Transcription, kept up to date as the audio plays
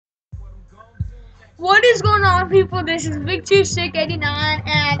What is going on, people? This is Big2689,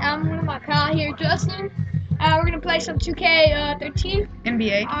 and I'm with my pal here, Justin. We're gonna play some 2K13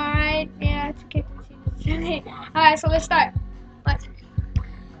 NBA. Alright, yeah, 2K13. Alright, so let's start.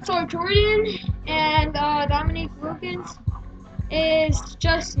 So Jordan and Domnique Wilkens is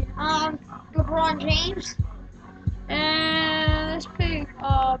Justin. LeBron James, and let's pick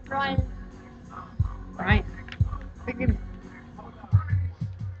Bryant. Bryant.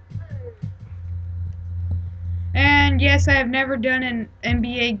 And yes, I have never done an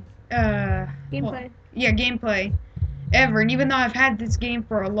NBA Gameplay. Gameplay ever. And even though I've had this game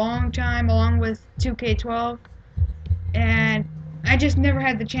for a long time, along with 2K12, and I just never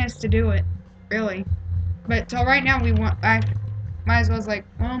had the chance to do it, really. But till right now, I might as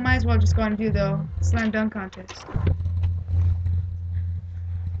well just go and do the slam dunk contest.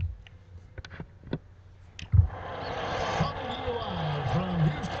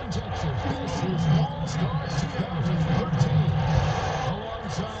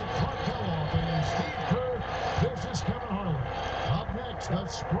 The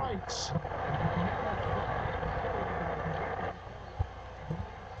Sprites.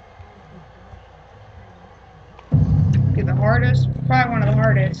 Okay, the hardest, probably one of the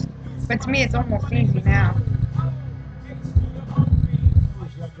hardest, but to me it's almost easy now.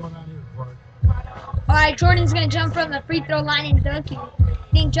 Alright, Jordan's gonna jump from the free throw line and dunk it.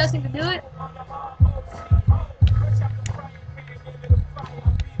 Think Justin can do it?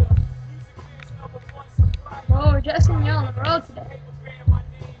 Whoa, Justin, you're on the road today.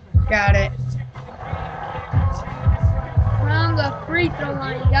 Got it. From the free throw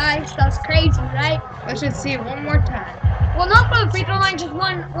line, guys. That's crazy, right? Let's just see it one more time. Well, not from the free throw line, just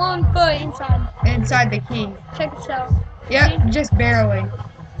one foot inside. Inside the key. Check this out. Yep, See? just barely.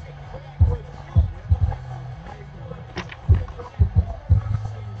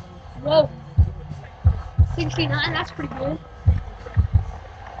 Whoa. 69, that's pretty good.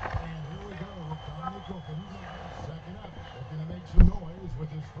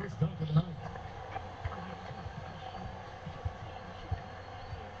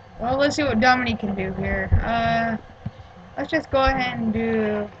 Well, let's see what Domnique can do here. Let's just go ahead and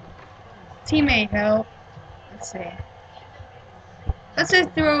do teammate help. Let's see. Let's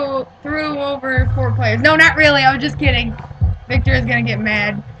just throw over 4 players. No, not really. I was just kidding. Victor is gonna get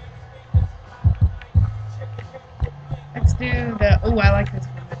mad. Let's do the. Oh, I like this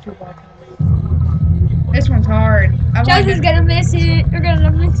one. The 2-ball toss. This one's hard. Justin's gonna miss it. You're gonna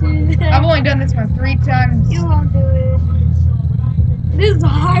miss it. I've only done this one 3 times. You won't do it. This is a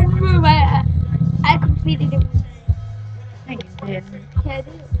hard move. I completed it. I think you did. Yeah, I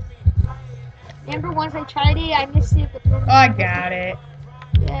did. Remember once I tried it, I missed it. But then Oh, I got it.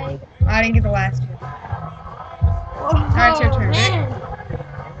 yeah, I didn't get the last two. Alright, it's your turn. Man.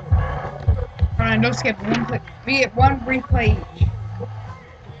 Hold on, don't skip. We get 1 replay each.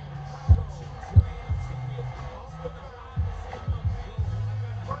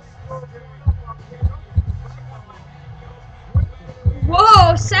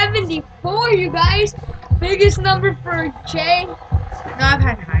 Whoa, 74, you guys. Biggest number for Jay. No, I've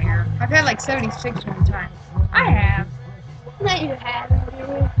had higher. I've had like 76 one time. I have. No, you haven't,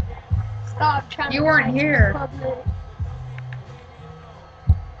 dude. Stop trying You to weren't find here. public.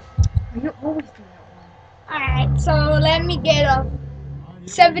 You always do that Alright, so let me get a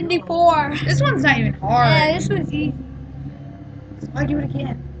 74. one. This one's not even hard. Yeah, this was easy. Why do it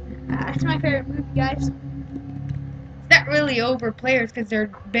again? That's my favorite movie, guys. It's not really over players because they're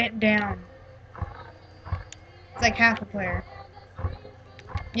bent down. It's like half a player.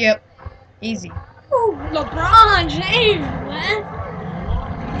 Yep. Easy. Ooh, LeBron James, man.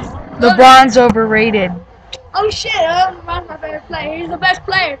 LeBron's overrated. Oh shit, LeBron's my favorite player. He's the best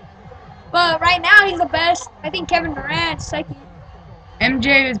player. But right now, he's the best. I think Kevin Durant's second.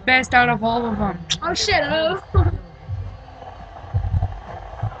 MJ is best out of all of them. Oh shit,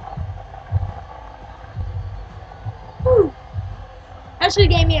 Whew. That should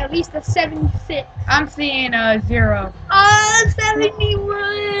have gave me at least a 76. I'm seeing a 0. Oh,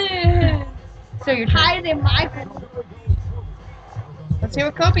 71. So your turn. Higher than Michael. Let's see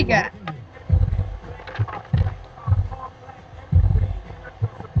what Kobe got.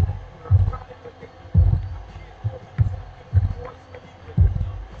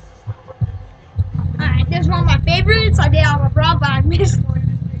 Alright, this is one of my favorites. I did on LeBron, but I missed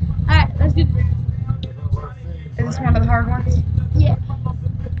one. Alright, let's do this. Is this one of the hard ones? Yeah.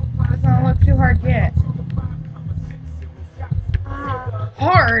 Doesn't look too hard yet.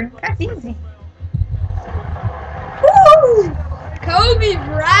 Hard? That's easy. Woo! Kobe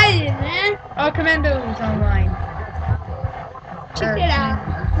Bryant, man. Oh, Commando's online. Check it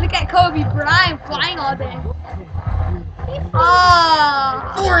out. Look at Kobe Bryant flying all day.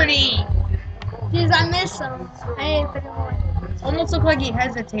 Oh, 40. jeez, I miss him. I hate 31. Almost looked like he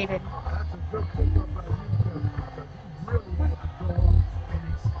hesitated.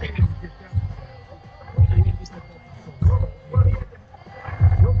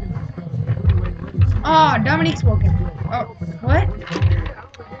 Oh, Dominique's woken. Oh, what?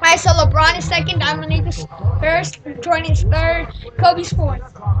 Alright, so LeBron is second, Dominique is first, Jordan is third, Kobe's fourth.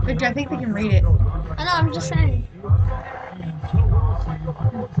 Victor, I think they can read it. I know, I'm just saying.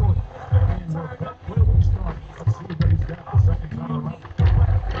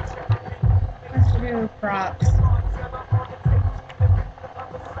 Let's do props.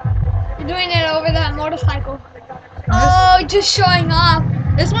 You're doing it over that motorcycle. Oh, just showing off.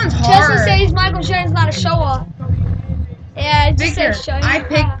 This one's Justin hard. says Michael Jordan's not a show off. Yeah, it just Victor, says showing I off.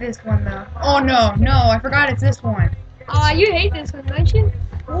 picked this one though. Oh no, I forgot it's this one. You hate this one, don't you?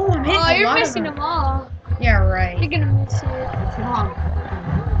 Oh, I'm hitting a You're lot missing of them all. Yeah, right. You're gonna miss it. Mom.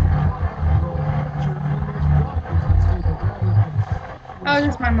 Oh,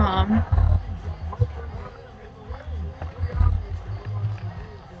 just my mom.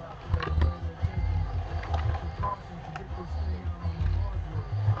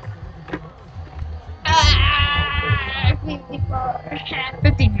 Ah, 54.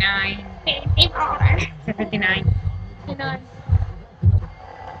 59. 54. 59. 59.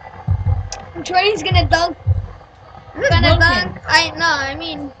 Jordan's gonna dunk. This is Gonna Wilkens. dunk. I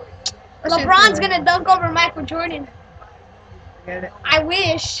mean, Let's just LeBron's do it. gonna dunk over Michael Jordan. Get it. I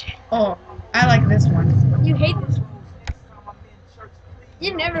wish. Oh, I like this one. You hate this one.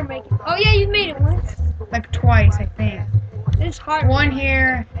 You never make it. Oh yeah, you made it once. Like twice, I think. It's hard. One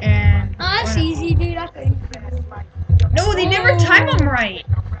here and. Oh, that's one- easy, dude. I thought you could. No, they never time them right.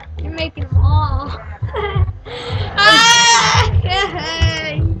 You're making them all. Ah!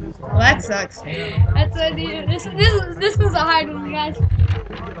 Well, that sucks. That's what, dude. This was a hard one, guys.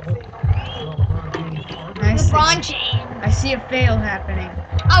 I see, LeBron James. I see a fail happening.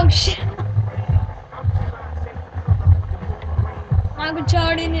 Oh shit. Michael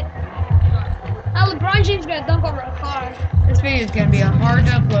Jordan. Oh, LeBron James gonna dunk over a car. This video is gonna be hard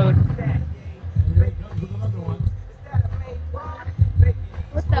to upload.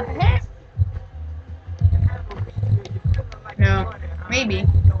 What the heck? No, maybe.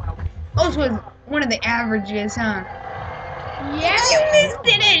 Oh, this was one of the averages, huh? Yeah. You missed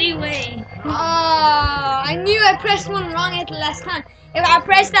it anyway. I knew I pressed one wrong at the last time. If I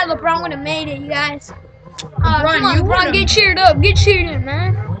pressed that, LeBron would have made it, you guys. Come on, you LeBron, would've- get cheered up. Get cheered in,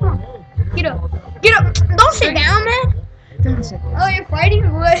 man. Come on. Get up. Get up. Don't sit down, man. Don't sit. Oh, you're fighting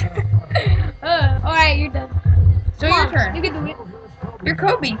or what? Alright, you're done. So Come your on, turn. You can do it. You're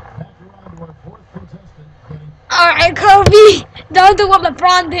Kobe. Alright, Kobe. Don't do what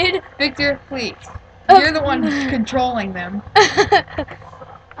LeBron did. Victor, please. Oh. You're the one controlling them.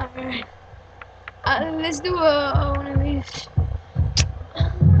 Alright. Let's do one of these.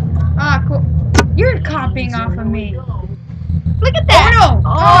 Ah, cool. You're copying off of me. Look at Oh that. no!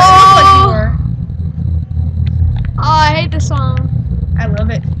 Oh. Oh, it looked like you were. Oh, I hate the song. I love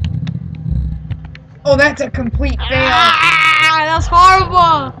it. Oh, that's a complete fail. Ah, that's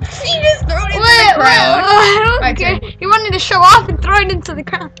horrible. He just threw it into the crowd. I don't My care. turn. He wanted to show off and throw it into the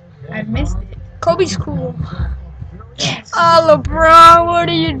crowd. I missed it. Kobe's cool. Yes. Oh, LeBron, what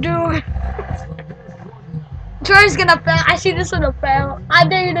are you doing? Jordan's gonna fail. I see this one fail. I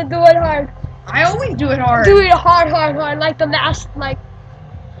dare you to do it hard. I always do it hard. Do it hard. Like the last,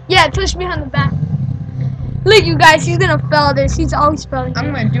 yeah, twist me on the back. Look, you guys, he's gonna fail this. He's always failing.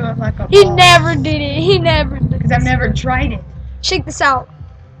 I'm gonna do it like a He boss. never did it. He never did it. Because I've never tried it. Shake this out.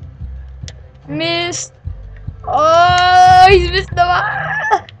 Missed. Oh, he's missed the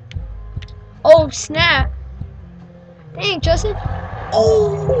one. Oh, snap. Dang, Justin.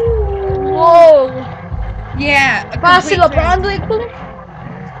 Oh. Whoa. Yeah. A Pass to complete LeBron, fail. Blake.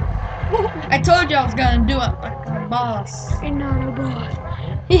 I told you I was gonna do it like a boss.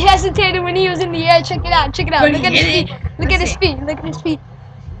 He hesitated when he was in the air. Check it out. Check it out. But Look he at his hit feet. it. Look Let's at his see. feet. Look at his feet.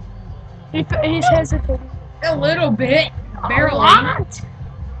 He's hesitating. A little bit. Barely. What?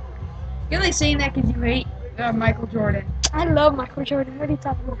 You're like saying that because you hate Michael Jordan. I love Michael Jordan. What are you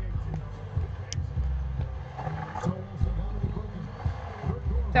talking about?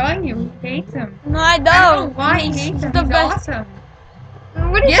 Telling you, he hates him. No, I don't. I don't know why he hates He's him. the He's best. awesome.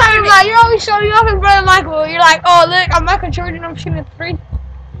 What are you Yesterday- talking about? You're always showing off in front of Michael. You're like, oh, look, I'm Michael Jordan. I'm shooting a 3.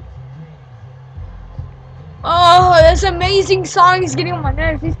 Oh, this amazing song is getting on my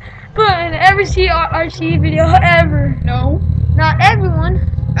nerves. He's putting every CRC video ever. No. Not everyone.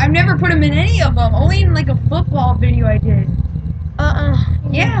 I've never put him in any of them. Only in like a football video I did. Uh-uh.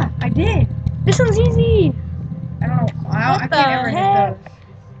 Yeah, I did. This one's easy. I don't know. I What can't the ever heck? hit those.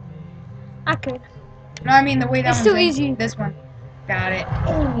 I could. No, I mean the way that It's one's too in. easy. This one. Got it.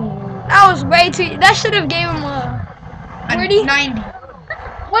 Ooh. That was way too. That should have gave him a 40. 90.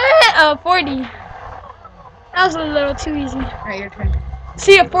 What? 40. That was a little too easy. Alright, your turn.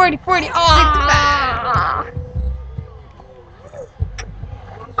 See a 40. Ah.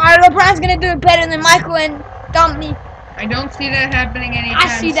 Alright, LeBron's gonna do it better than Michael and Domnique. I don't see that happening anytime I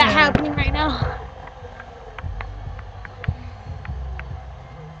see that soon. happening right now.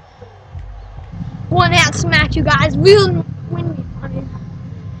 One hand smack, you guys. We'll win.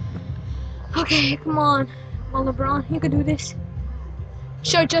 Okay, come on. Come on, LeBron. You can do this.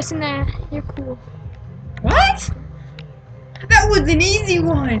 Show Justin that you're cool. What? That was an easy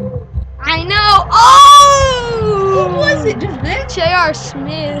one. I know. Oh! What was it? Just this? J.R.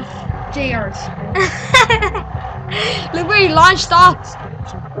 Smith. J.R. Smith. Look where he launched off.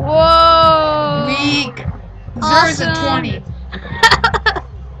 Whoa. Weak. Awesome. Zer's a 20.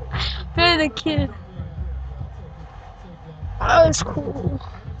 They're the kid. That was cool.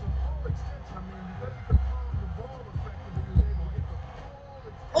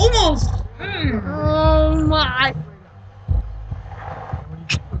 Almost. Oh my.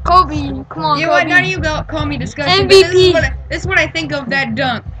 Kobe, come on, You know Kobe. what? None of you call me disgusting. MVP. But this is what I think of that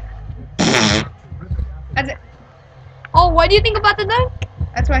dunk. That's it. Oh, what do you think about the dunk?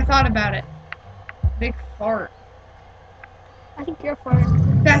 That's what I thought about it. Big fart. I think you're for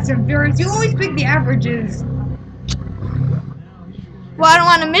it. That's a very. You always pick the averages. Well, I don't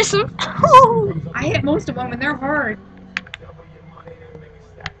want to miss them. I hit most of them and they're hard.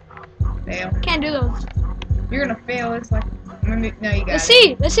 Fail. Can't do those. You're gonna fail. It's like. No, you got Let's it.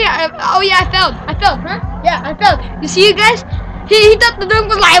 see. Let's see. Oh yeah, I failed, huh? Yeah, I failed. You see, you guys? He thought the dunk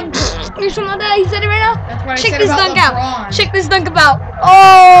was like or something like that. He said it right now. That's what I Check said this about dunk LeBron. out. Check this dunk out.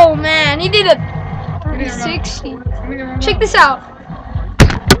 Oh man, he did a Give me the remote. 360. Give me the remote. Check this out.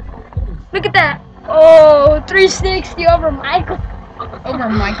 Look at that. Oh, 360 over Michael. Over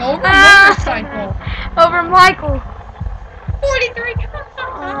Michael. Over Ah. motorcycle. Over Michael. 43.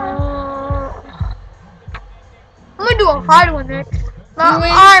 I'm gonna do a hard one next.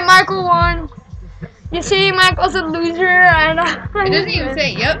 Alright, Michael won. You see, Michael's a loser, and It doesn't even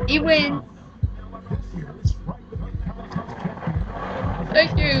say, yep, you win.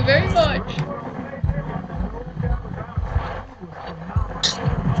 Thank you very much.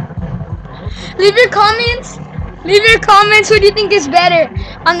 Leave your comments. Leave your comments. Who do you think is better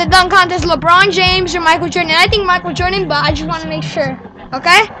on the dunk contest, LeBron James or Michael Jordan? I think Michael Jordan, but I just want to make sure.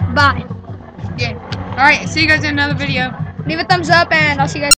 Okay? Bye. Yeah. Alright, see you guys in another video. Leave a thumbs up, and I'll see you guys.